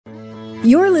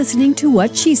You're listening to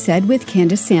What She Said with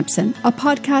Candace Sampson, a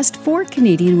podcast for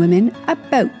Canadian women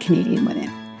about Canadian women.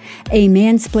 A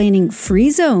mansplaining free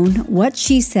zone, What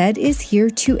She Said is here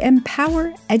to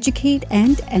empower, educate,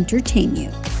 and entertain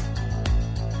you.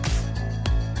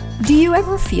 Do you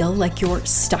ever feel like you're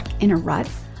stuck in a rut,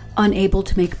 unable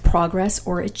to make progress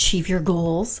or achieve your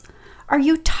goals? Are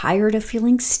you tired of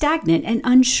feeling stagnant and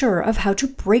unsure of how to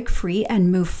break free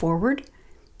and move forward?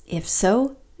 If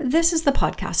so, this is the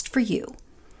podcast for you.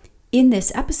 In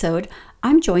this episode,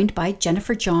 I'm joined by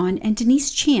Jennifer John and Denise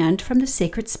Chand from the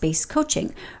Sacred Space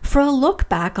Coaching for a look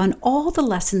back on all the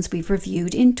lessons we've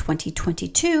reviewed in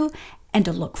 2022 and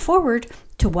a look forward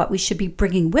to what we should be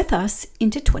bringing with us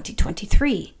into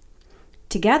 2023.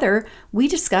 Together, we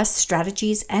discuss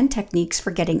strategies and techniques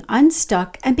for getting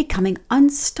unstuck and becoming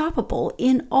unstoppable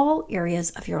in all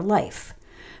areas of your life.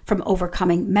 From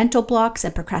overcoming mental blocks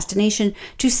and procrastination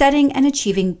to setting and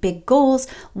achieving big goals,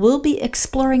 we'll be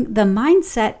exploring the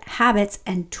mindset, habits,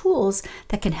 and tools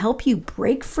that can help you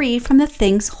break free from the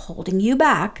things holding you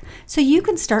back so you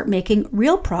can start making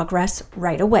real progress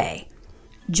right away.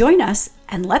 Join us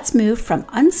and let's move from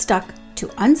unstuck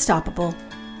to unstoppable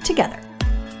together.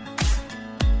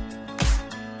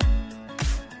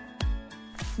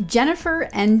 Jennifer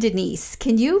and Denise,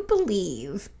 can you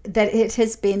believe that it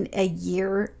has been a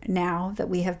year now that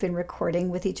we have been recording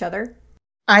with each other?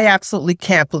 I absolutely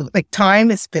can't believe it. Time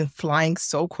has been flying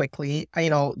so quickly.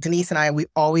 Denise and I, we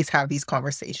always have these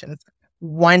conversations.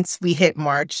 Once we hit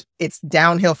March, it's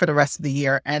downhill for the rest of the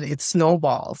year and it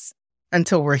snowballs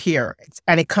until we're here.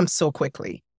 And it comes so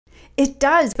quickly. It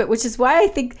does, but which is why I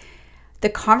think the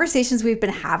conversations we've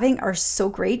been having are so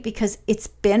great because it's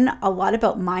been a lot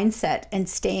about mindset and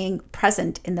staying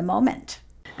present in the moment.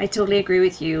 I totally agree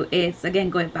with you. It's,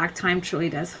 again, going back, time truly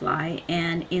does fly.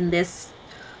 And in this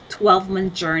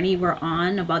 12-month journey we're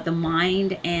on about the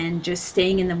mind and just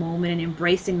staying in the moment and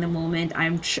embracing the moment,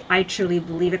 I truly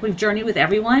believe, like we've journeyed with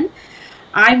everyone,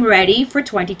 I'm ready for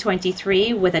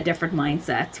 2023 with a different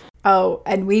mindset. Oh,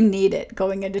 and we need it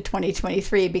going into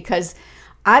 2023 because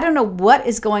I don't know what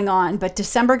is going on, but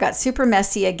December got super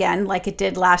messy again, like it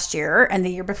did last year and the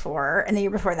year before and the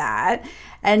year before that.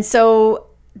 And so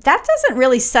that doesn't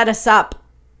really set us up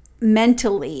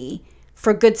mentally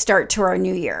for a good start to our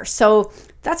new year. So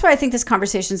that's why I think this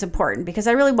conversation is important, because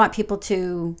I really want people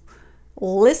to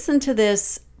listen to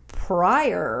this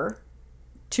prior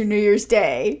to New Year's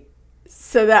Day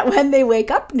so that when they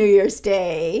wake up New Year's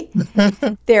Day,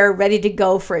 they're ready to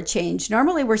go for a change.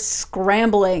 Normally we're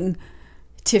scrambling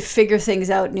to figure things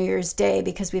out New Year's Day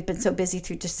because we've been so busy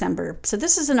through December. So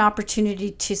this is an opportunity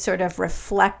to sort of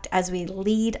reflect as we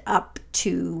lead up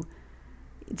to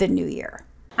the new year.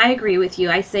 I agree with you.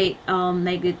 I say,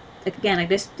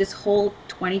 this whole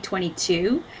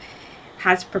 2022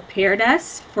 has prepared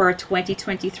us for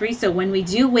 2023. So when we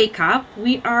do wake up,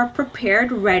 we are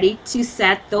prepared, ready to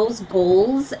set those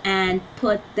goals and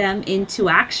put them into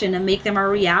action and make them a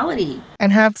reality.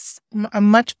 And have a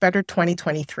much better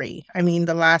 2023. I mean,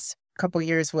 the last couple of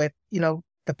years with,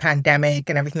 the pandemic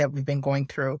and everything that we've been going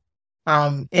through,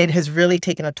 it has really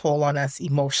taken a toll on us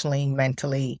emotionally,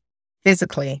 mentally,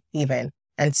 physically even.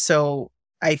 And so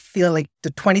I feel like the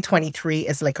 2023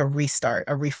 is like a restart,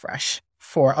 a refresh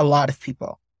for a lot of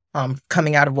people,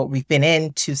 coming out of what we've been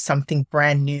in to something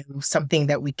brand new, something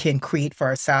that we can create for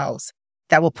ourselves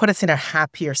that will put us in a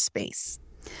happier space.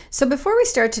 So before we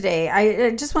start today,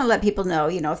 I just want to let people know,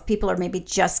 if people are maybe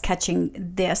just catching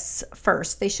this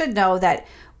first, they should know that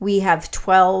we have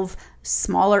 12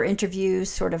 smaller interviews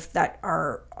sort of that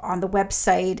are on the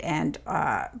website and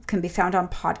can be found on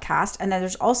podcast. And then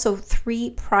there's also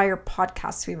 3 prior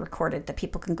podcasts we recorded that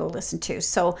people can go listen to.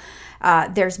 So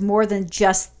there's more than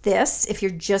just this if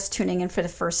you're just tuning in for the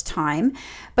first time.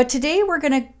 But today we're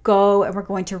going to go and we're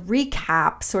going to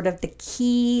recap sort of the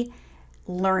key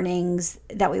learnings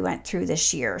that we went through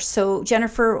this year. So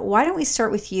Jennifer, why don't we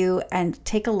start with you and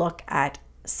take a look at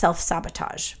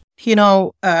self-sabotage?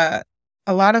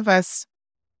 A lot of us,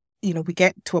 we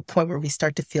get to a point where we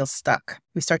start to feel stuck.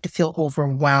 We start to feel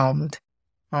overwhelmed.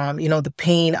 The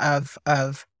pain of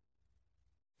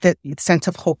the sense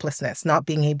of hopelessness, not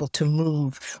being able to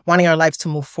move, wanting our lives to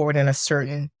move forward in a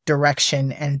certain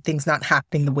direction and things not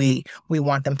happening the way we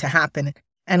want them to happen.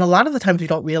 And a lot of the times we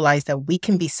don't realize that we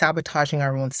can be sabotaging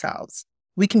our own selves.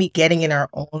 We can be getting in our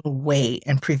own way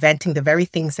and preventing the very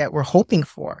things that we're hoping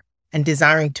for and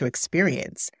desiring to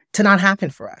experience to not happen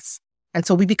for us. And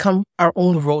so we become our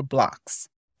own roadblocks.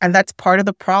 And that's part of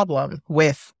the problem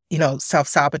with,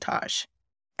 self-sabotage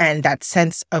and that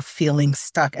sense of feeling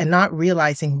stuck and not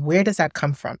realizing where does that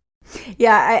come from.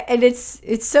 Yeah. And it's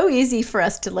so easy for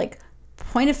us to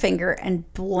point a finger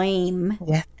and blame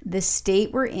the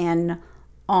state we're in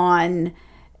on,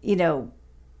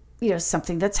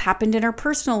 something that's happened in our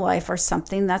personal life or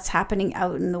something that's happening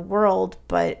out in the world.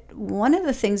 But one of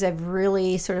the things I've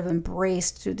really sort of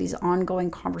embraced through these ongoing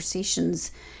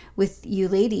conversations with you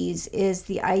ladies is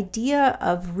the idea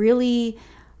of really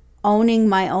owning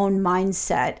my own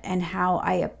mindset and how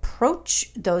I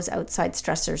approach those outside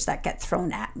stressors that get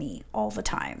thrown at me all the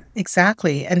time.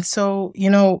 Exactly. And so,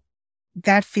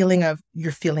 that feeling of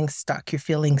you're feeling stuck, you're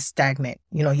feeling stagnant,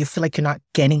 you feel like you're not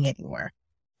getting anywhere.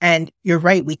 And you're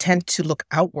right, we tend to look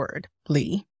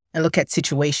outwardly and look at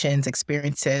situations,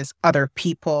 experiences, other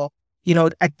people,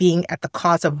 at being at the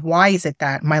cause of why is it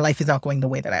that my life is not going the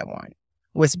way that I want?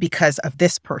 Was it because of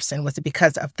this person? Was it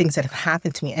because of things that have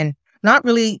happened to me? And not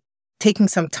really taking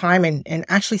some time and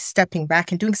actually stepping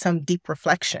back and doing some deep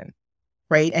reflection,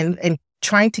 right? And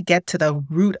trying to get to the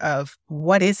root of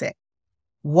what is it?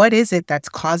 What is it that's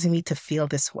causing me to feel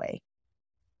this way?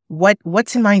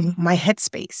 What's in my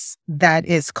headspace that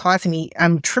is causing me,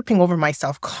 I'm tripping over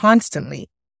myself constantly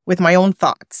with my own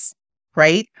thoughts,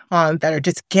 right? That are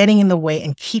just getting in the way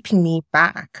and keeping me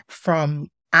back from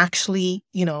actually,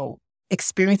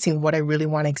 experiencing what I really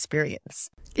want to experience.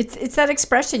 It's that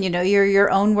expression, you're your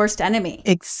own worst enemy.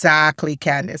 Exactly,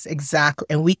 Candace, exactly.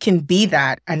 And we can be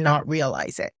that and not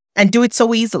realize it and do it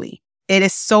so easily. It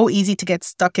is so easy to get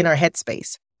stuck in our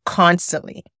headspace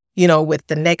constantly, with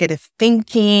the negative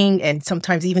thinking and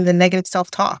sometimes even the negative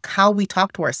self-talk. How we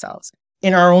talk to ourselves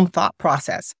in our own thought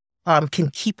process can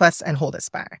keep us and hold us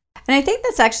back. And I think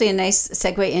that's actually a nice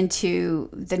segue into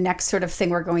the next sort of thing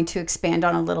we're going to expand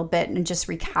on a little bit and just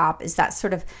recap is that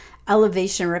sort of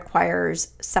elevation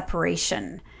requires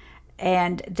separation.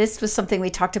 And this was something we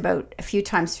talked about a few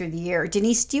times through the year.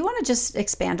 Denise, do you want to just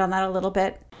expand on that a little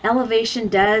bbit? Elevation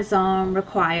does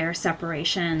require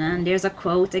separation. And there's a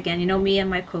quote, again, me and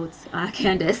my quotes,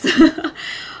 Candace.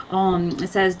 It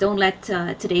says, don't let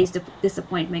today's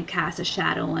disappointment cast a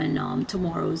shadow on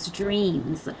tomorrow's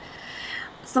dreams.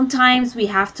 Sometimes we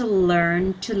have to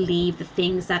learn to leave the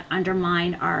things that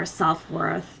undermine our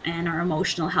self-worth and our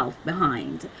emotional health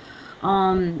behind.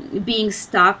 Being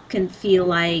stuck can feel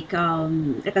like a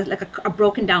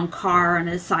broken down car on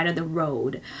the side of the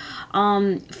road.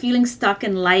 Feeling stuck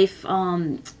in life,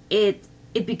 we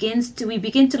begin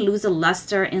to lose a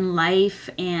luster in life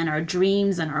and our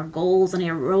dreams and our goals, and it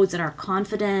erodes at our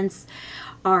confidence.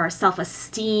 Our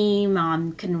self-esteem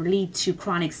can lead to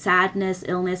chronic sadness,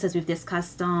 illness, as we've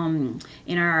discussed in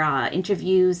our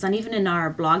interviews and even in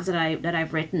our blogs that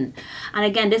I've written. And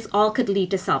again, this all could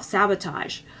lead to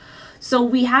self-sabotage. So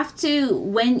we have to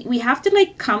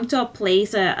come to a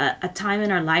place, a time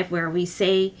in our life where we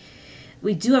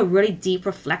do a really deep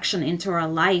reflection into our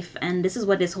life. And this is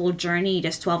what this whole journey,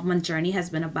 this 12-month journey has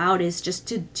been about, is just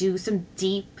to do some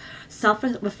deep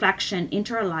self-reflection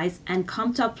into our lives and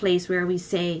come to a place where we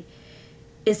say,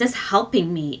 is this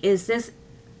helping me? Is this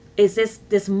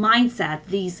mindset,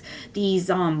 these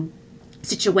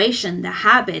situation, the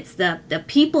habits, the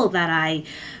people that I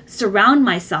surround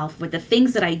myself with, the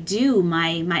things that I do,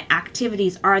 my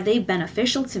activities, are they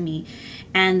beneficial to me?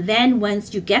 And then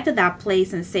once you get to that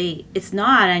place and say it's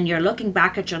not, and you're looking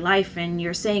back at your life and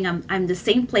you're saying I'm the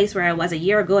same place where I was a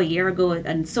year ago,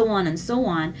 and so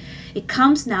on, it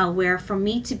comes now where for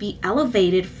me to be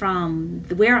elevated from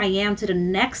where I am to the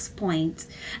next point,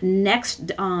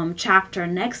 next chapter,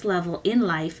 next level in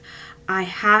life, I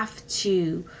have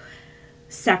to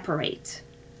separate.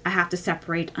 I have to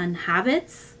separate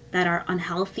habits that are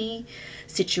unhealthy,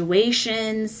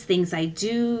 situations, things I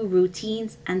do,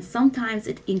 routines, and sometimes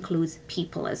it includes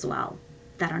people as well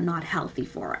that are not healthy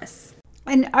for us.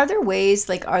 And are there ways,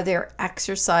 are there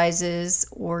exercises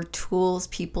or tools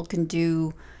people can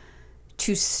do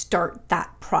to start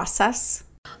that process?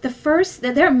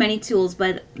 There are many tools,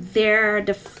 but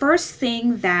the first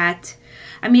thing that,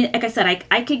 like I said,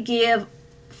 I could give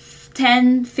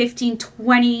 10, 15,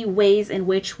 20 ways in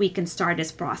which we can start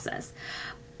this process.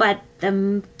 But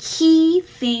the key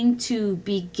thing to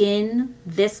begin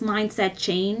this mindset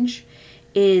change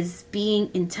is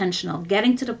being intentional,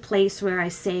 getting to the place where I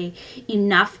say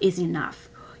enough is enough.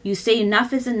 You say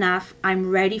enough is enough,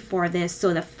 I'm ready for this.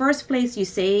 So the first place you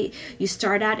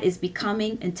start at is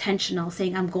becoming intentional,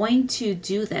 saying I'm going to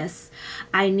do this.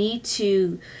 I need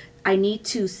to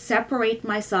separate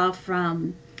myself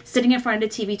from sitting in front of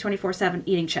the TV 24/7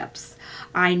 eating chips.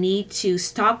 I need to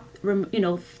stop,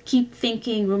 keep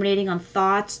thinking, ruminating on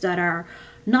thoughts that are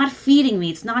not feeding me.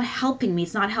 It's not helping me.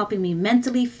 It's not helping me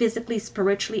mentally, physically,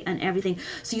 spiritually, and everything.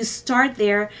 So you start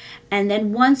there, and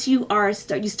then once you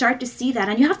start to see that,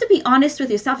 and you have to be honest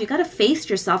with yourself. You got to face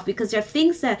yourself, because there are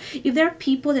things that, if there are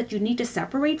people that you need to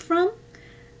separate from,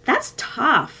 that's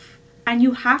tough. And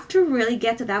you have to really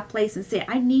get to that place and say,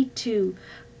 I need to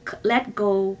let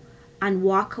go and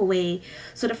walk away.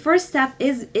 So the first step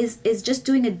is just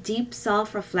doing a deep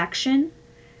self-reflection,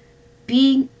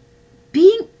 being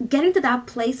getting to that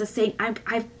place of saying,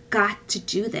 I've got to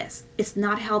do this. It's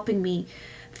not helping me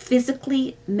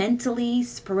physically, mentally,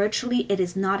 spiritually. It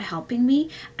is not helping me.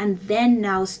 And then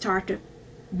now start to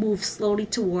move slowly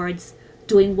towards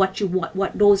doing what you want.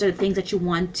 What those are the things that you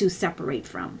want to separate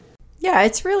from. Yeah,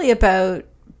 it's really about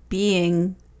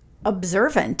being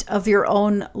observant of your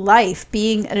own life,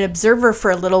 being an observer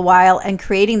for a little while and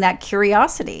creating that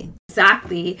curiosity.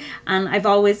 Exactly. And I've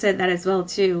always said that as well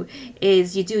too,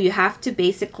 is you have to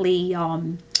basically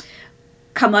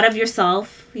come out of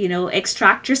yourself,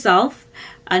 extract yourself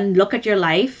and look at your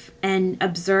life and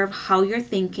observe how you're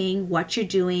thinking, what you're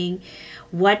doing,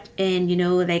 like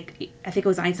I think it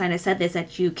was Einstein that said this,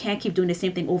 that you can't keep doing the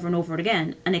same thing over and over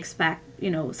again and expect,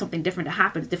 something different to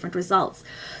happen, different results.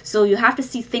 So you have to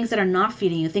see things that are not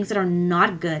feeding you, things that are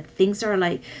not good, things that are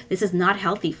like, this is not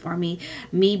healthy for me.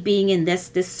 Me being in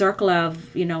this circle of,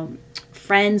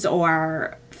 friends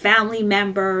or family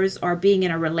members, or being in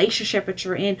a relationship that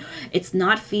you're in, it's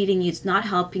not feeding you, it's not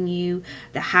helping you,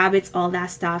 the habits, all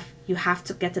that stuff. You have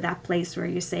to get to that place where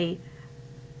you say,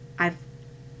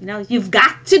 you've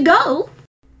got to go.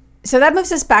 So that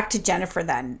moves us back to Jennifer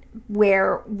then,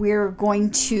 where we're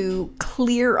going to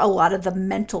clear a lot of the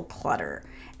mental clutter.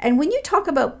 And when you talk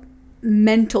about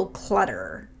mental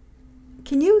clutter,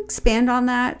 can you expand on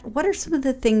that? What are some of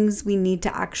the things we need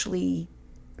to actually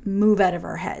move out of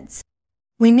our heads?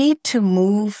 We need to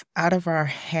move out of our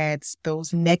heads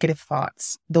those negative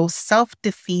thoughts, those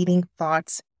self-defeating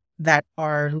thoughts that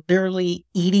are literally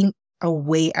eating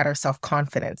away at our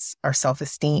self-confidence, our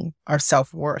self-esteem, our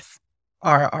self-worth,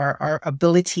 our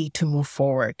ability to move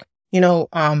forward.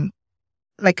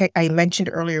 Like I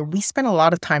mentioned earlier, we spend a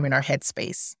lot of time in our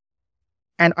headspace.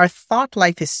 And our thought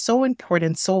life is so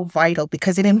important, so vital,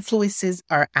 because it influences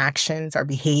our actions, our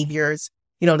behaviors,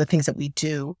 the things that we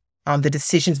do, the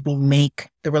decisions we make,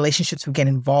 the relationships we get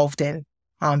involved in,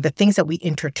 the things that we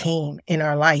entertain in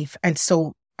our life. And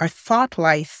so our thought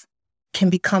life can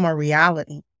become our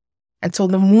reality. And so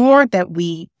the more that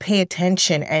we pay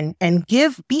attention and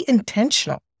be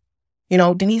intentional,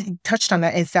 Denise touched on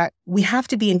that, is that we have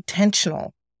to be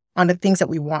intentional on the things that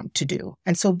we want to do.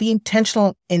 And so be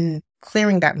intentional in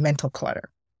clearing that mental clutter.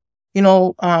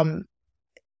 Our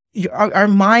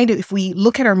mind, if we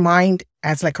look at our mind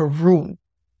as like a room,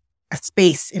 a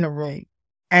space in a room,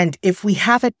 and if we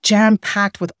have it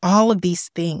jam-packed with all of these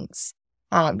things,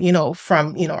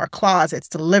 from, our closets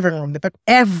to the living room, but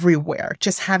everywhere,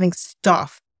 just having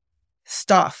stuff,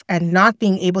 and not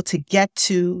being able to get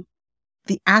to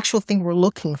the actual thing we're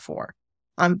looking for.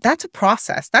 That's a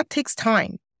process. That takes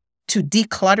time to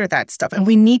declutter that stuff. And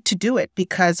we need to do it,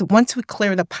 because once we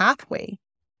clear the pathway,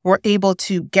 we're able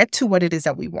to get to what it is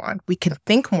that we want. We can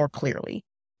think more clearly,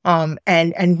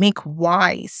 and make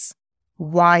wise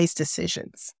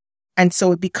decisions. And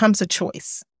so it becomes a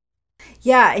choice.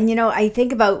 Yeah. And, I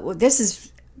think about, this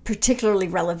is particularly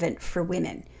relevant for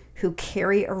women who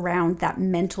carry around that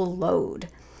mental load.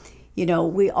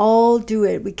 We all do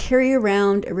it. We carry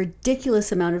around a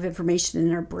ridiculous amount of information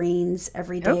in our brains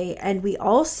every day. Yep. And we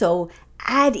also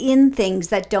add in things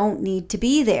that don't need to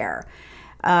be there.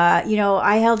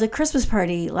 I held a Christmas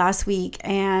party last week,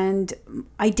 and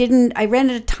I ran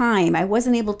out of time. I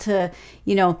wasn't able to,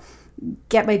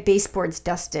 get my baseboards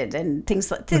dusted and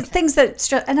things like things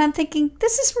that, and I'm thinking,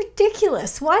 this is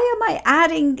ridiculous. Why am I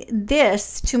adding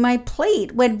this to my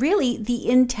plate when really the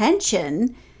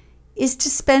intention is to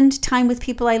spend time with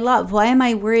people I love? Why am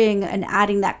I worrying and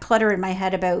adding that clutter in my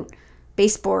head about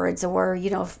baseboards, or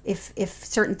if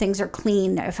certain things are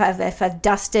clean, if I've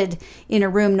dusted in a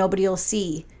room nobody will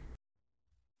see?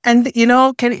 And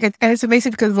and it's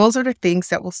amazing, because those are the things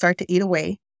that will start to eat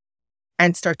away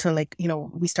and start to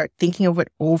we start thinking of it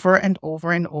over and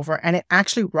over and over. And it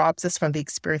actually robs us from the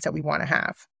experience that we want to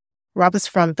have. Robs us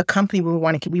from the company we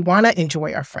want to keep. We want to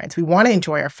enjoy our friends. We want to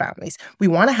enjoy our families. We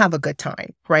want to have a good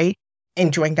time, right?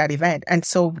 Enjoying that event. And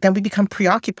so then we become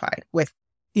preoccupied with,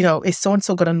 is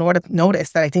so-and-so going to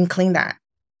notice that I didn't clean that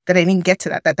I didn't get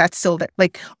to that's still there.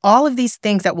 Like all of these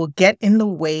things that will get in the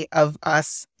way of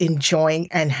us enjoying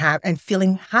and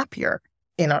feeling happier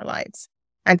in our lives.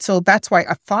 And so that's why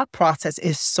a thought process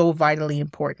is so vitally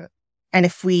important. And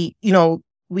if we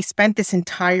spent this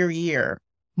entire year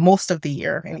most of the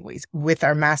year anyways, with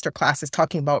our master classes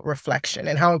talking about reflection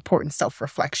and how important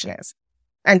self-reflection is.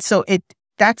 And so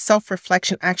that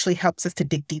self-reflection actually helps us to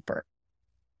dig deeper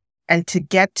and to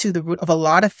get to the root of a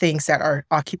lot of things that are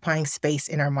occupying space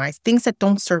in our minds, things that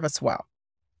don't serve us well,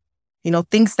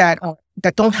 things that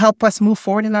don't help us move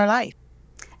forward in our life.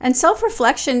 And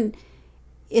self-reflection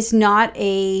is not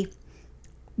a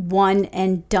one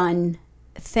and done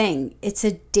thing. It's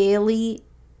a daily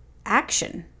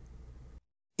action.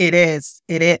 It is.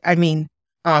 I mean,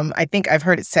 I think I've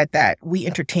heard it said that we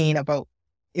entertain about,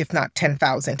 if not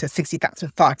 10,000 to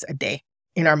 60,000 thoughts a day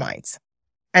in our minds.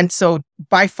 And so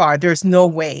by far, there's no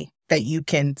way that you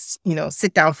can,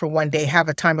 sit down for one day, have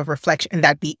a time of reflection, and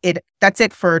that be it. That's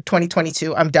it for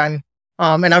 2022. I'm done.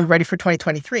 And I'm ready for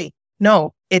 2023.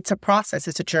 No, it's a process.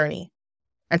 It's a journey.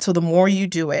 And so the more you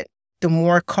do it, the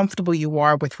more comfortable you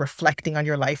are with reflecting on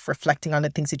your life, reflecting on the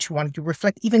things that you want to do,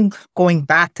 reflect, even going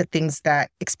back to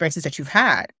experiences that you've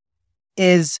had,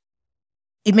 it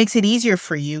makes it easier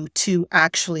for you to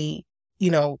actually,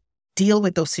 deal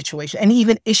with those situations and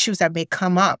even issues that may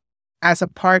come up as a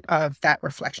part of that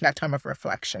reflection, that time of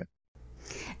reflection.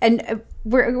 And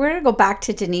we're going to go back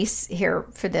to Denise here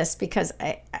for this because,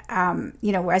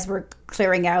 as we're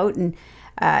clearing out and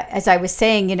as I was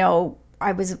saying,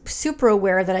 I was super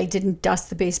aware that I didn't dust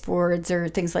the baseboards or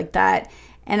things like that.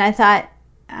 And I thought,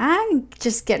 I'm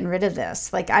just getting rid of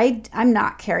this. Like I'm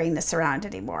not carrying this around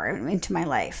anymore into my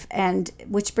life. And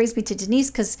which brings me to Denise,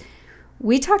 because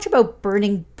we talked about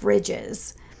burning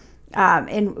bridges,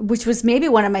 and which was maybe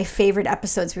one of my favorite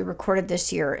episodes we recorded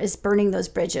this year, is burning those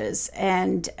bridges.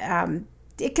 And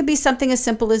it could be something as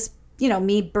simple as,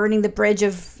 me burning the bridge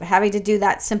of having to do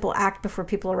that simple act before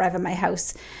people arrive at my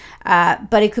house.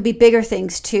 But it could be bigger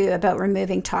things too, about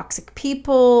removing toxic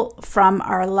people from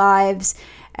our lives.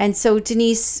 And so,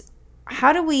 Denise,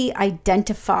 how do we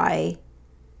identify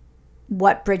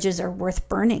what bridges are worth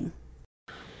burning?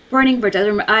 Burning bridges.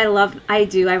 I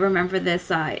remember this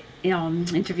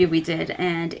interview we did,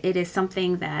 and it is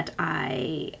something that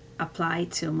I apply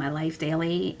to my life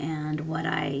daily and what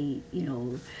I,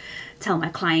 tell my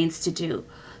clients to do.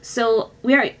 So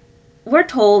we're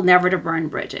told never to burn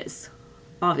bridges,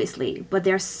 obviously, but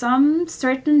there are some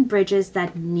certain bridges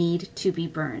that need to be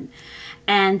burned.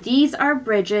 And these are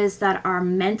bridges that are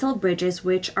mental bridges,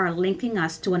 which are linking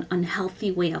us to an unhealthy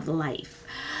way of life.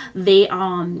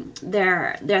 They're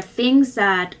things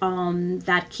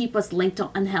that keep us linked to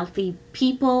unhealthy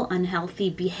people, unhealthy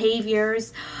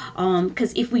behaviors.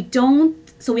 Because if we don't,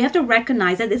 so we have to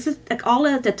recognize that this is like all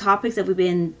of the topics that we've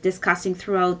been discussing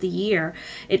throughout the year.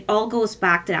 It all goes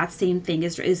back to that same thing: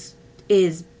 is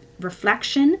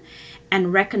reflection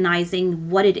and recognizing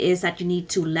what it is that you need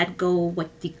to let go,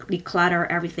 what declutter,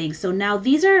 everything. So now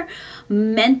these are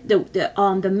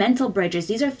the mental bridges.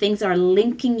 These are things that are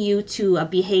linking you to a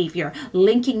behavior,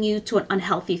 linking you to an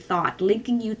unhealthy thought,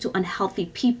 linking you to unhealthy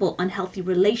people, unhealthy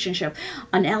relationship,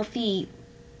 unhealthy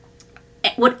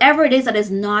whatever it is that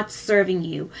is not serving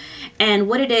you. And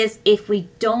what it is, if we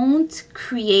don't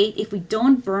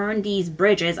burn these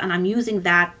bridges, and I'm using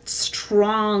that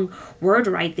strong word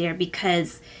right there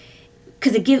because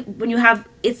it gives, when you have,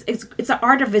 it's an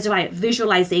art of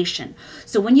visualization.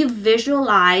 So when you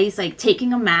visualize like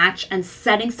taking a match and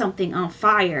setting something on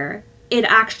fire, it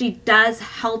actually does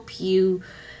help you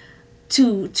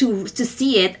to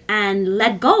see it and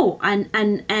let go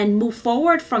and move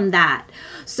forward from that.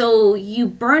 So you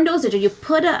burn those, you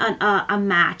put a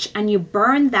match and you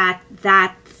burn that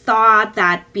thought,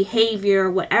 that behavior,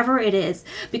 whatever it is,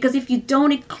 because if you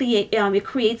don't, it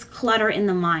creates clutter in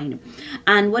the mind.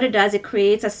 And what it does, it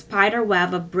creates a spider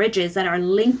web of bridges that are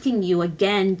linking you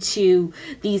again to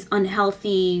these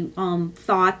unhealthy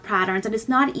thought patterns, and it's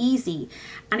not easy.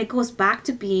 And it goes back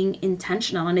to being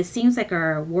intentional, and it seems like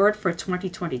our word for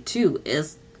 2022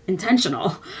 is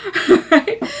intentional.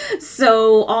 Right?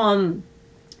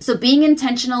 So being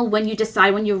intentional when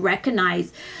you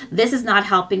recognize this is not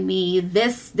helping me,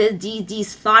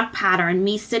 these thought pattern,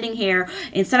 me sitting here,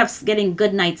 instead of getting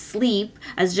good night's sleep,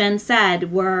 as Jen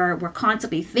said, we're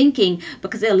constantly thinking,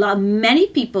 because many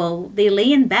people, they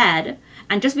lay in bed,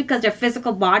 and just because their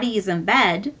physical body is in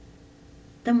bed,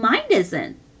 the mind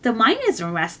isn't. The mind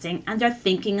isn't resting, and they're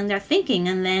thinking, and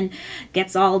then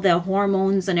gets all the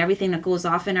hormones and everything that goes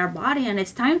off in our body. And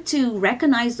it's time to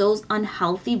recognize those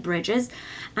unhealthy bridges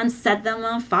and set them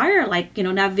on fire. Like,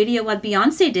 that video what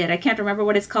Beyonce did. I can't remember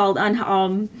what it's called.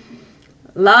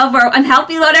 love or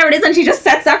unhealthy, whatever it is, and she just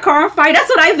sets that car on fire. That's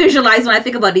what I visualize when I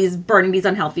think about these burning these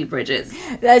unhealthy bridges.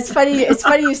 That's funny. It's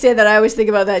funny you say that. I always think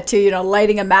about that too.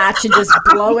 Lighting a match and just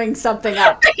blowing something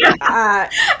up.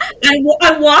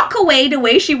 I walk away the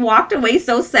way she walked away,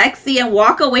 so sexy, and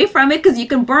walk away from it, because you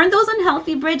can burn those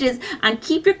unhealthy bridges and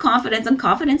keep your confidence, and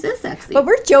confidence is sexy. But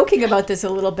we're joking about this a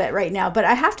little bit right now. But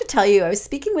I have to tell you, I was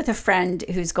speaking with a friend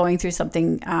who's going through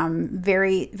something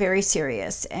very, very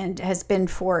serious and has been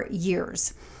for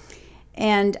years.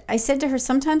 And I said to her,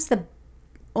 sometimes the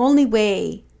only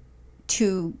way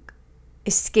to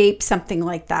escape something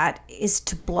like that is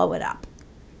to blow it up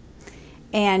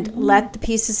and let the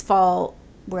pieces fall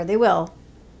where they will.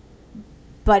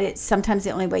 But it's sometimes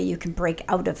the only way you can break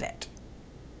out of it.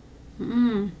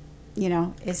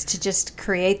 Is to just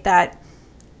create that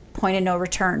point of no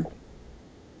return.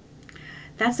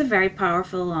 That's a very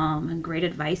powerful and great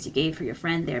advice you gave for your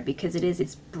friend there, because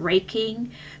it's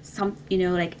breaking some,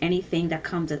 like anything that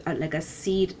comes like a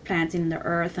seed planted in the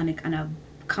earth, and it kind of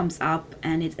comes up,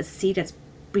 and it's a seed that's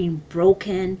being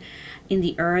broken in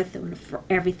the earth for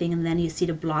everything, and then you see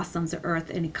the blossoms of earth,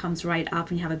 and it comes right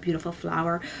up, and you have a beautiful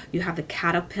flower. You have the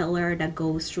caterpillar that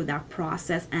goes through that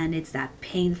process, and it's that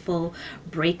painful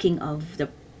breaking of the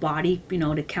body,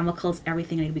 the chemicals,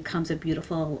 everything, and it becomes a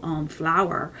beautiful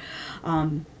flower,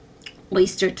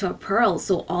 oyster to a pearl.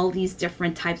 So all these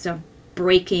different types of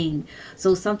breaking.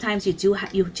 So sometimes you do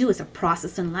it's a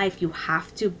process in life. You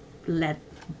have to let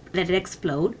it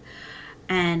explode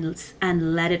and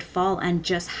let it fall, and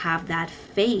just have that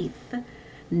faith,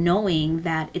 knowing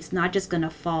that it's not just going to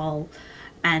fall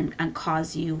and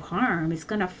cause you harm. It's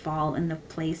going to fall in the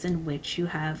place in which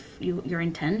your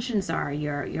intentions are,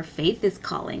 your faith is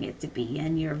calling it to be,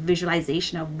 and your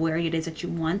visualization of where it is that you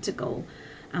want to go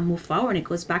and move forward. It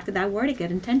goes back to that word again,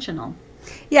 intentional.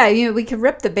 Yeah, we can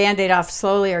rip the Band-Aid off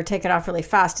slowly or take it off really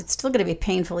fast. It's still going to be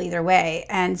painful either way.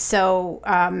 And so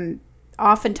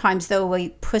oftentimes, though, we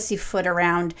pussyfoot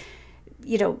around,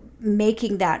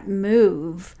 making that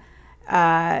move,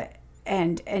 and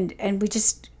we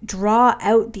just draw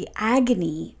out the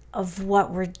agony of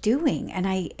what we're doing. And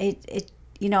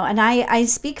I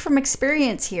speak from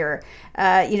experience here.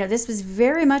 This was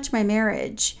very much my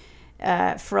marriage.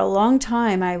 For a long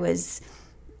time, I was,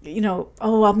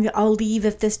 I'll leave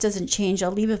if this doesn't change.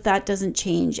 I'll leave if that doesn't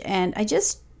change. And I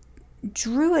just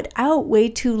drew it out way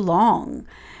too long.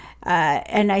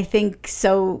 And I think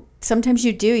so sometimes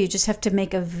you just have to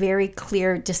make a very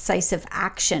clear, decisive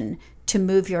action to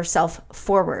move yourself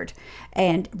forward,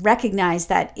 and recognize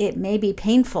that it may be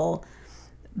painful,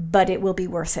 but it will be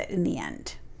worth it in the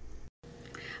end.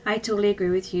 I totally agree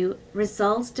with you.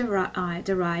 Results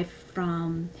derive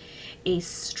from a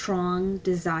strong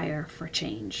desire for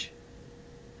change.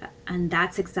 And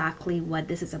that's exactly what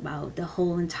this is about. The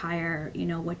whole entire,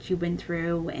 what you've been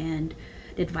through, and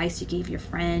the advice you gave your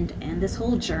friend, and this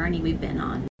whole journey we've been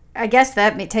on. I guess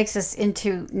that takes us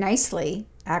nicely,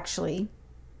 actually,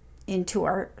 into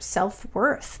our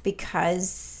self-worth,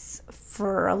 because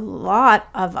for a lot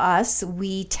of us,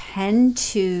 we tend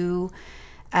to,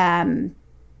 our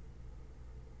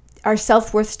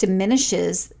self-worth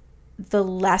diminishes the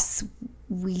less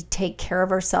we take care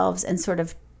of ourselves and sort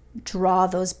of draw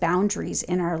those boundaries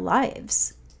in our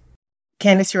lives.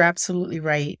 Candice, you're absolutely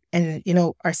right. And,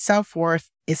 our self-worth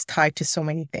is tied to so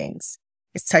many things.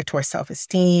 It's tied to our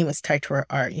self-esteem. It's tied to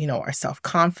our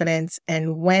self-confidence.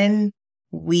 And when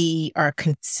we are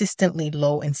consistently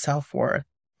low in self-worth,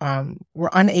 we're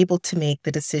unable to make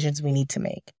the decisions we need to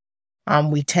make.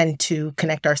 We tend to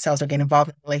connect ourselves or get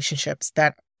involved in relationships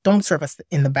that don't serve us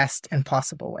in the best and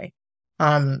possible way.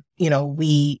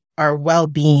 Our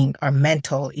well-being, our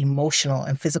mental, emotional,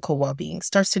 and physical well-being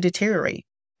starts to deteriorate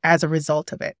as a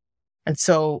result of it. And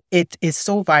so it is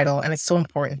so vital, and it's so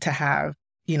important to have,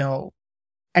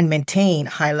 and maintain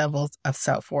high levels of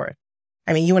self-worth.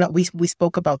 I mean, you and I, we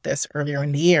spoke about this earlier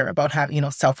in the year about having,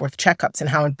 self-worth checkups and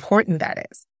how important that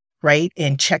is, right?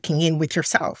 In checking in with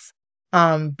yourself.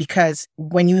 Because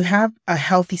when you have a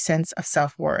healthy sense of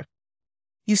self-worth,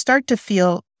 you start to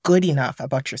feel good enough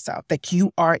about yourself, that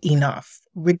you are enough,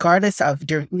 regardless of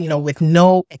your, with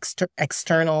no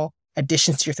external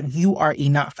additions to yourself. You are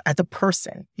enough as a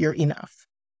person. You're enough.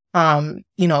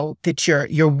 That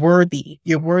you're worthy.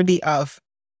 You're worthy of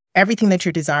everything that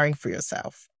you're desiring for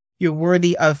yourself. You're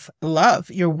worthy of love.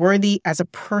 You're worthy as a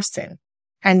person.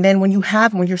 And then when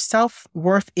your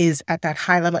self-worth is at that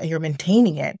high level and you're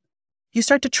maintaining it, you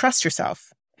start to trust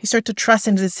yourself. You start to trust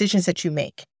in the decisions that you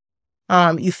make.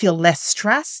 You feel less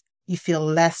stressed. You feel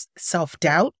less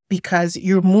self-doubt because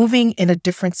you're moving in a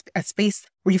different space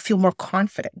where you feel more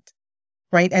confident,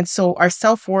 right? And so our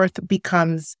self-worth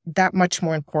becomes that much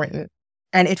more important.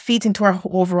 and it feeds into our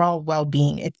overall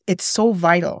well-being. It's so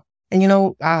vital. And,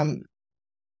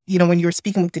 when you were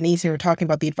speaking with Denise, you were talking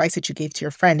about the advice that you gave to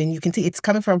your friend, and you can see it's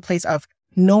coming from a place of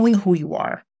knowing who you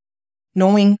are,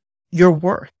 knowing your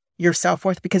worth, your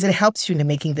self-worth, because it helps you in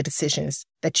making the decisions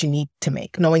that you need to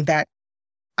make, knowing that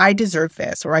I deserve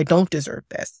this or I don't deserve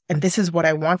this, and this is what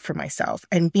I want for myself,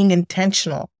 and being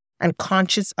intentional and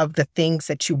conscious of the things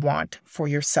that you want for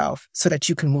yourself so that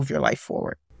you can move your life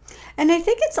forward. And I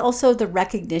think it's also the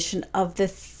recognition of the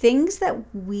things that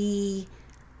we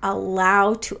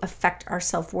allow to affect our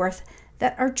self-worth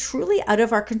that are truly out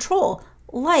of our control.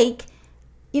 Like,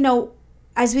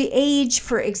 as we age,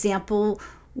 for example,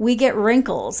 we get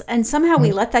wrinkles and somehow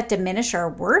we let that diminish our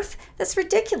worth. That's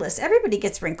ridiculous. Everybody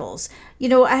gets wrinkles.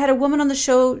 I had a woman on the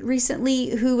show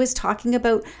recently who was talking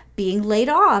about being laid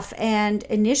off, and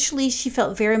initially she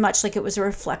felt very much like it was a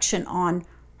reflection on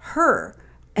her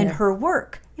and her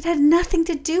work. It had nothing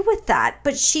to do with that,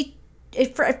 but she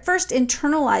at first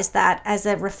internalized that as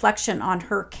a reflection on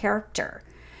her character.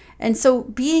 And so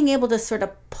being able to sort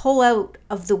of pull out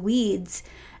of the weeds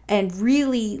and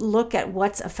really look at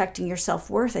what's affecting your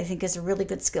self-worth, I think is a really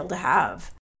good skill to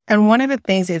have. And one of the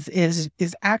things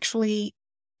is actually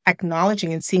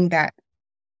acknowledging and seeing that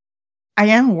I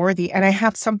am worthy and I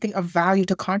have something of value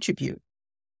to contribute,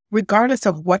 regardless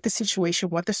of what the situation,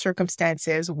 what the circumstance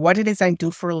is, what it is I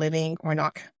do for a living or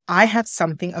not. I have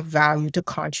something of value to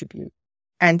contribute.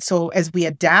 And so as we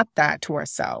adapt that to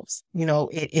ourselves,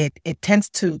 it tends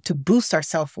to boost our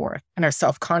self-worth and our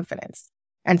self-confidence.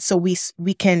 And so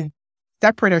we can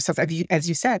separate ourselves, as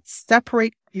you said,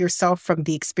 separate yourself from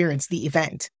the experience, the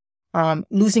event.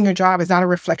 Losing your job is not a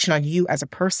reflection on you as a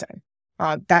person.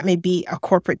 That may be a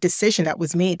corporate decision that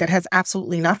was made that has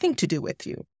absolutely nothing to do with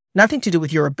you, nothing to do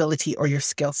with your ability or your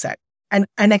skill set. And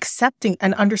accepting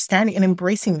and understanding and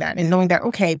embracing that and knowing that,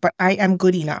 okay, but I am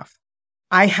good enough.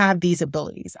 I have these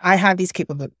abilities. I have these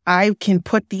capabilities. I can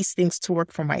put these things to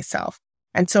work for myself.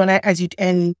 And so,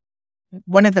 and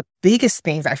one of the biggest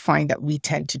things I find that we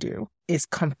tend to do is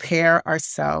compare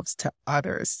ourselves to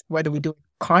others, whether we do it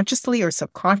consciously or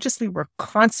subconsciously. We're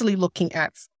constantly looking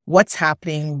at what's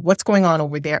happening, what's going on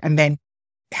over there, and then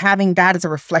having that as a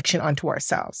reflection onto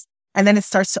ourselves. And then it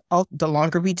starts to, the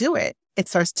longer we do it, it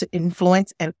starts to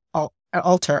influence and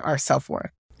alter our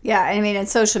self-worth. Yeah, and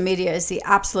social media is the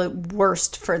absolute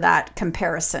worst for that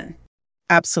comparison.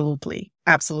 Absolutely.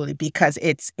 Absolutely. Because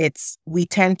we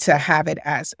tend to have it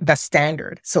as the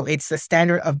standard. So it's the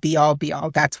standard of be all.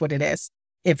 That's what it is.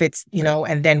 If it's,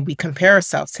 and then we compare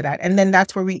ourselves to that. And then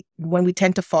that's where when we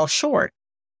tend to fall short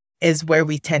is where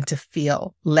we tend to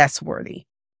feel less worthy.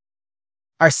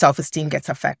 Our self-esteem gets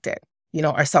affected.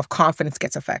 Our self-confidence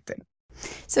gets affected.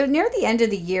 So near the end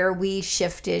of the year, we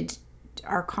shifted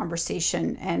our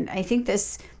conversation. And I think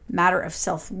this matter of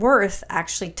self-worth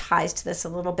actually ties to this a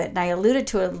little bit. And I alluded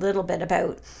to a little bit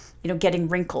about, getting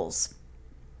wrinkles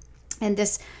and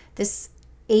this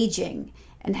aging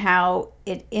and how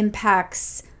it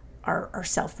impacts our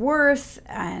self-worth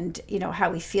and,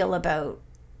 how we feel about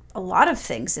a lot of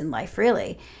things in life,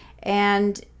 really.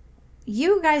 And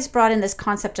you guys brought in this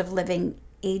concept of living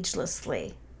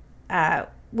agelessly,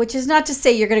 which is not to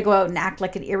say you're going to go out and act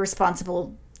like an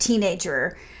irresponsible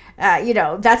teenager.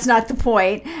 That's not the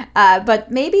point. But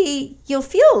maybe you'll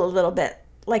feel a little bit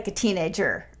like a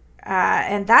teenager.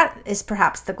 And that is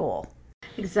perhaps the goal.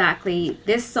 Exactly.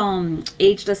 This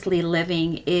agelessly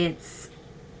living, it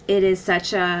is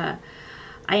such I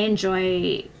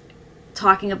enjoy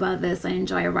talking about this. I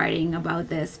enjoy writing about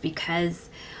this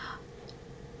because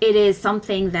it is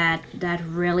something that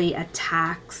really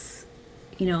attacks,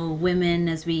 women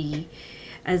as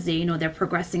they, they're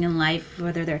progressing in life,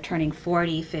 whether they're turning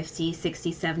 40, 50,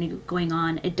 60, 70, going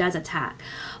on, it does attack.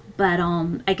 But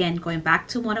again, going back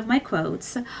to one of my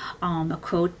quotes, a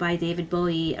quote by David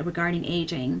Bowie regarding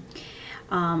aging,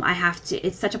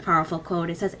 it's such a powerful quote.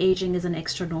 It says, aging is an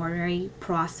extraordinary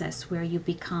process where you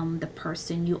become the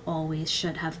person you always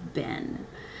should have been.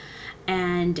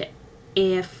 And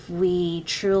if we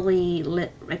truly,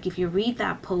 if you read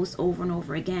that post over and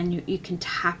over again, you can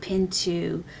tap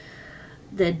into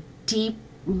the deep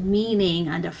meaning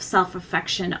and the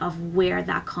self-reflection of where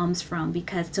that comes from.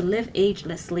 Because to live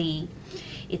agelessly,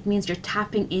 it means you're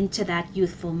tapping into that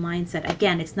youthful mindset.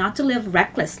 Again, it's not to live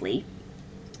recklessly,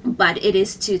 but it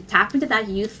is to tap into that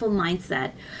youthful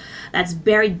mindset that's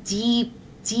buried deep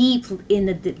in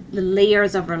the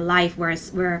layers of our life,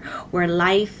 where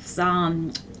life's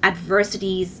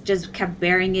adversities just kept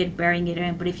burying it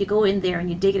in. But if you go in there and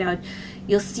you dig it out,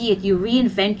 you'll see it. You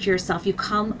reinvent yourself. You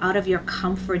come out of your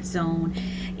comfort zone.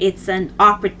 It's an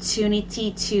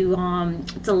opportunity to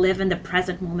live in the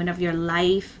present moment of your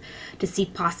life, to see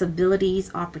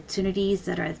possibilities, opportunities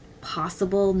that are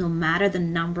possible no matter the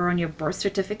number on your birth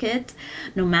certificate,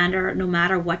 no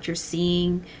matter what you're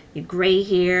seeing, your gray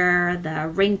hair, the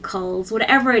wrinkles,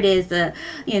 whatever it is, the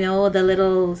the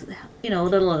little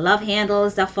love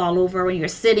handles that fall over when you're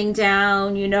sitting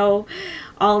down,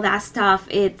 all that stuff.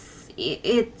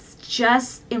 It's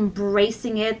just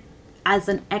embracing it as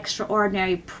an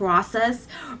extraordinary process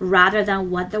rather than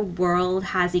what the world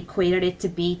has equated it to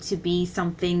be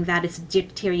something that is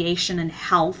deterioration in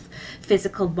health,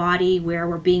 physical body, where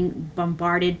we're being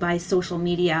bombarded by social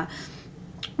media,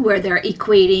 where they're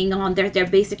equating on they're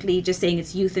basically just saying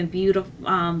it's youth and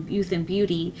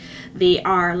beauty. They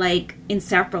are like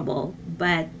inseparable,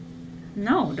 but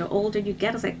no, the older you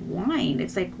get, it's like wine.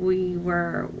 It's like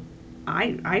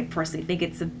I personally think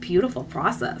it's a beautiful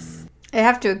process. I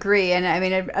have to agree, and I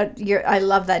mean, I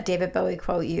love that David Bowie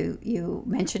quote. You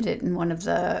mentioned it in one of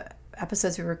the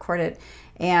episodes we recorded,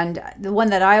 and the one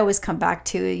that I always come back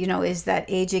to, is that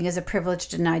aging is a privilege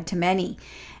denied to many,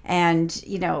 and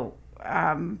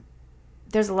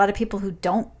there's a lot of people who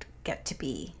don't get to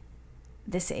be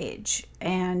this age,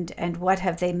 and what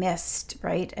have they missed,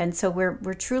 right? And so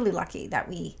we're truly lucky that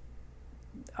we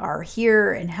are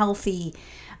here and healthy,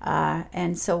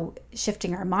 and so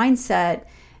shifting our mindset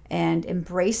and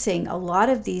embracing a lot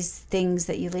of these things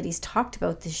that you ladies talked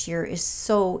about this year is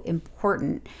so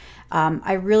important.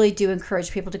 I really do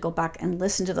encourage people to go back and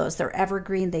listen to those. They're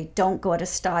evergreen. They don't go out of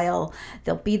style.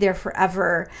 They'll be there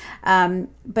forever.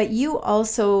 But you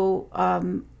also,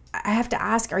 I have to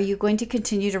ask, are you going to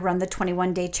continue to run the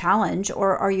 21-day challenge,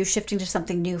 or are you shifting to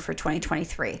something new for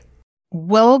 2023?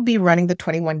 We'll be running the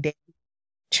 21-day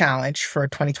challenge for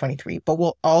 2023, but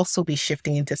we'll also be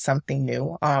shifting into something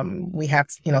new. We have,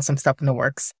 some stuff in the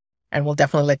works, and we'll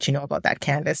definitely let you know about that,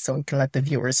 Candace, so we can let the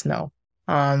viewers know.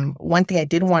 One thing I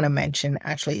did want to mention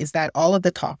actually is that all of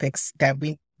the topics that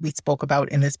we spoke about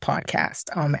in this podcast,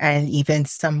 and even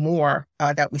some more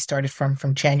that we started from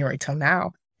January till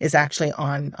now, is actually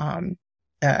on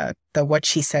the What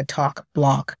She Said Talk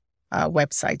blog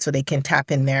website, so they can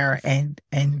tap in there and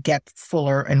get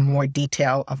fuller and more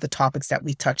detail of the topics that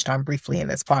we touched on briefly in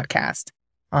this podcast,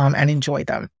 and enjoy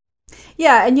them.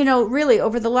 Yeah, and really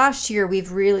over the last year,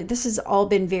 this has all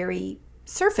been very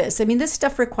surface. I mean, this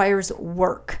stuff requires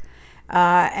work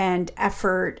and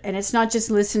effort, and it's not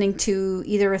just listening to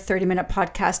either a 30-minute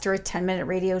podcast or a 10-minute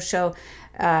radio show.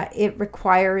 It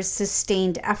requires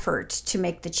sustained effort to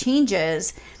make the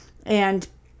changes. And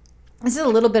this is a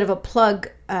little bit of a plug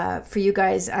for you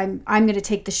guys. I'm going to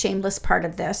take the shameless part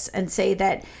of this and say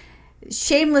that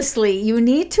shamelessly, you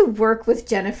need to work with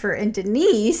Jennifer and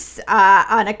Denise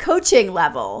on a coaching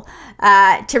level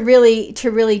to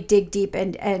really dig deep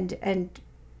and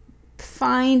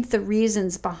find the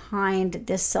reasons behind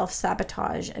this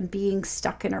self-sabotage and being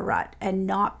stuck in a rut and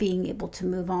not being able to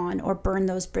move on or burn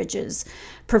those bridges,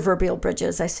 proverbial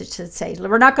bridges, I should say.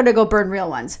 We're not going to go burn real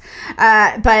ones.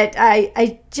 But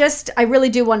I really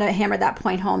do want to hammer that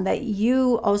point home, that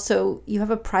you have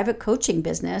a private coaching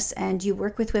business and you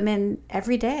work with women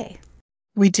every day.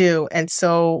 We do. And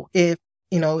so if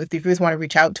the viewers want to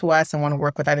reach out to us and want to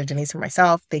work with either Denise or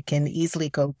myself, they can easily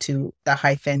go to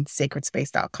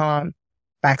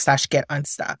the-sacredspace.com/get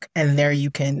unstuck. And there you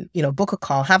can, book a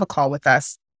call, have a call with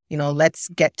us. Let's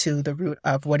get to the root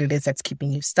of what it is that's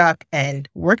keeping you stuck and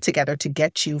work together to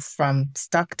get you from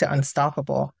stuck to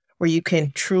unstoppable, where you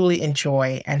can truly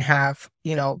enjoy and have,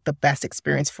 the best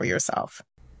experience for yourself.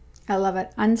 I love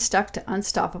it. Unstuck to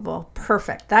unstoppable.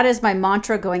 Perfect. That is my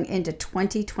mantra going into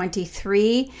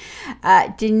 2023.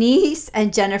 Denise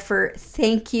and Jennifer,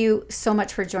 thank you so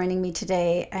much for joining me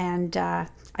today. And I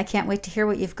can't wait to hear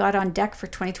what you've got on deck for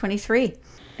 2023.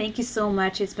 Thank you so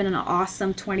much. It's been an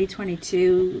awesome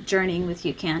 2022 journeying with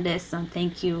you, Candace. And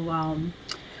thank you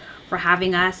for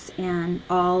having us, and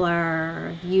all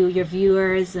your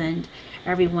viewers and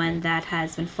everyone that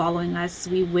has been following us.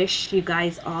 We wish you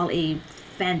guys all a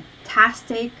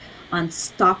fantastic,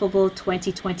 unstoppable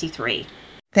 2023.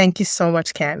 Thank you so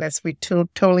much, Candace. We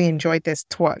totally enjoyed this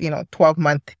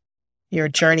 12-month your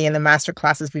journey in the master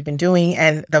classes we've been doing,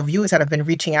 and the viewers that have been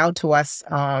reaching out to us,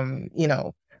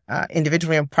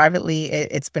 individually and privately.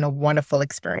 It's been a wonderful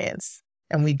experience,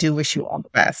 and we do wish you all the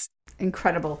best.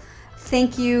 Incredible.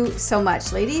 Thank you so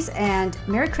much, ladies, and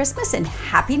Merry Christmas and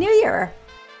Happy New Year.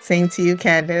 Same to you,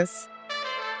 Candace.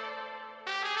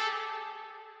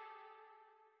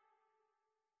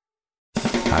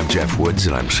 I'm Jeff Woods,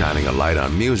 and I'm shining a light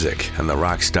on music and the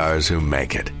rock stars who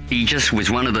make it. He just was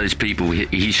one of those people,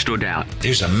 he stood out. He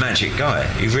was a magic guy.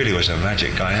 He really was a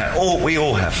magic guy. We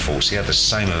all have faults. He had the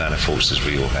same amount of faults as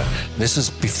we all had. This was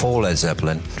before Led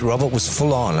Zeppelin. Robert was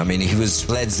full on. I mean, he was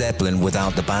Led Zeppelin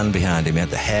without the band behind him. He had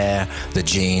the hair, the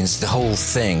jeans, the whole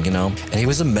thing, you know, and he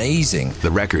was amazing.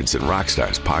 The Records and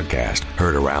Rockstars podcast,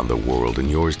 heard around the world and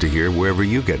yours to hear wherever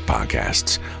you get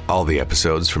podcasts. All the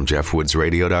episodes from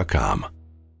jeffwoodsradio.com.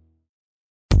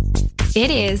 It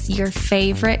is your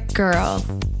favorite girl.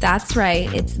 That's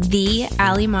right, it's the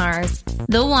Allie Mars,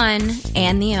 the one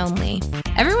and the only.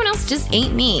 Everyone else just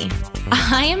ain't me.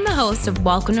 I am the host of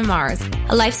Welcome to Mars,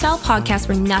 a lifestyle podcast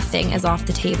where nothing is off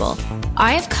the table.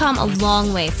 I have come a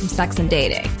long way from sex and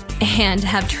dating and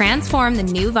have transformed the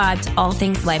new vibe to all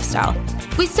things lifestyle.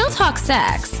 We still talk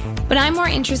sex, but I'm more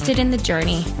interested in the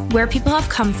journey, where people have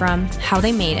come from, how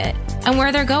they made it, and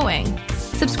where they're going.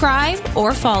 Subscribe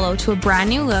or follow to a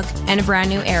brand new look and a brand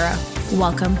new era.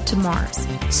 Welcome to Mars.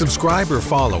 Subscribe or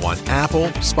follow on Apple,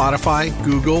 Spotify,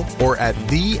 Google, or at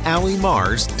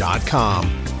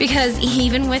thealliemars.com. Because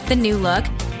even with the new look,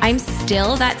 I'm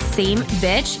still that same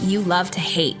bitch you love to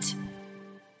hate.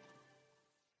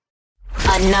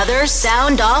 Another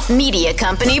Sound Off Media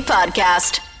Company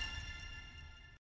podcast.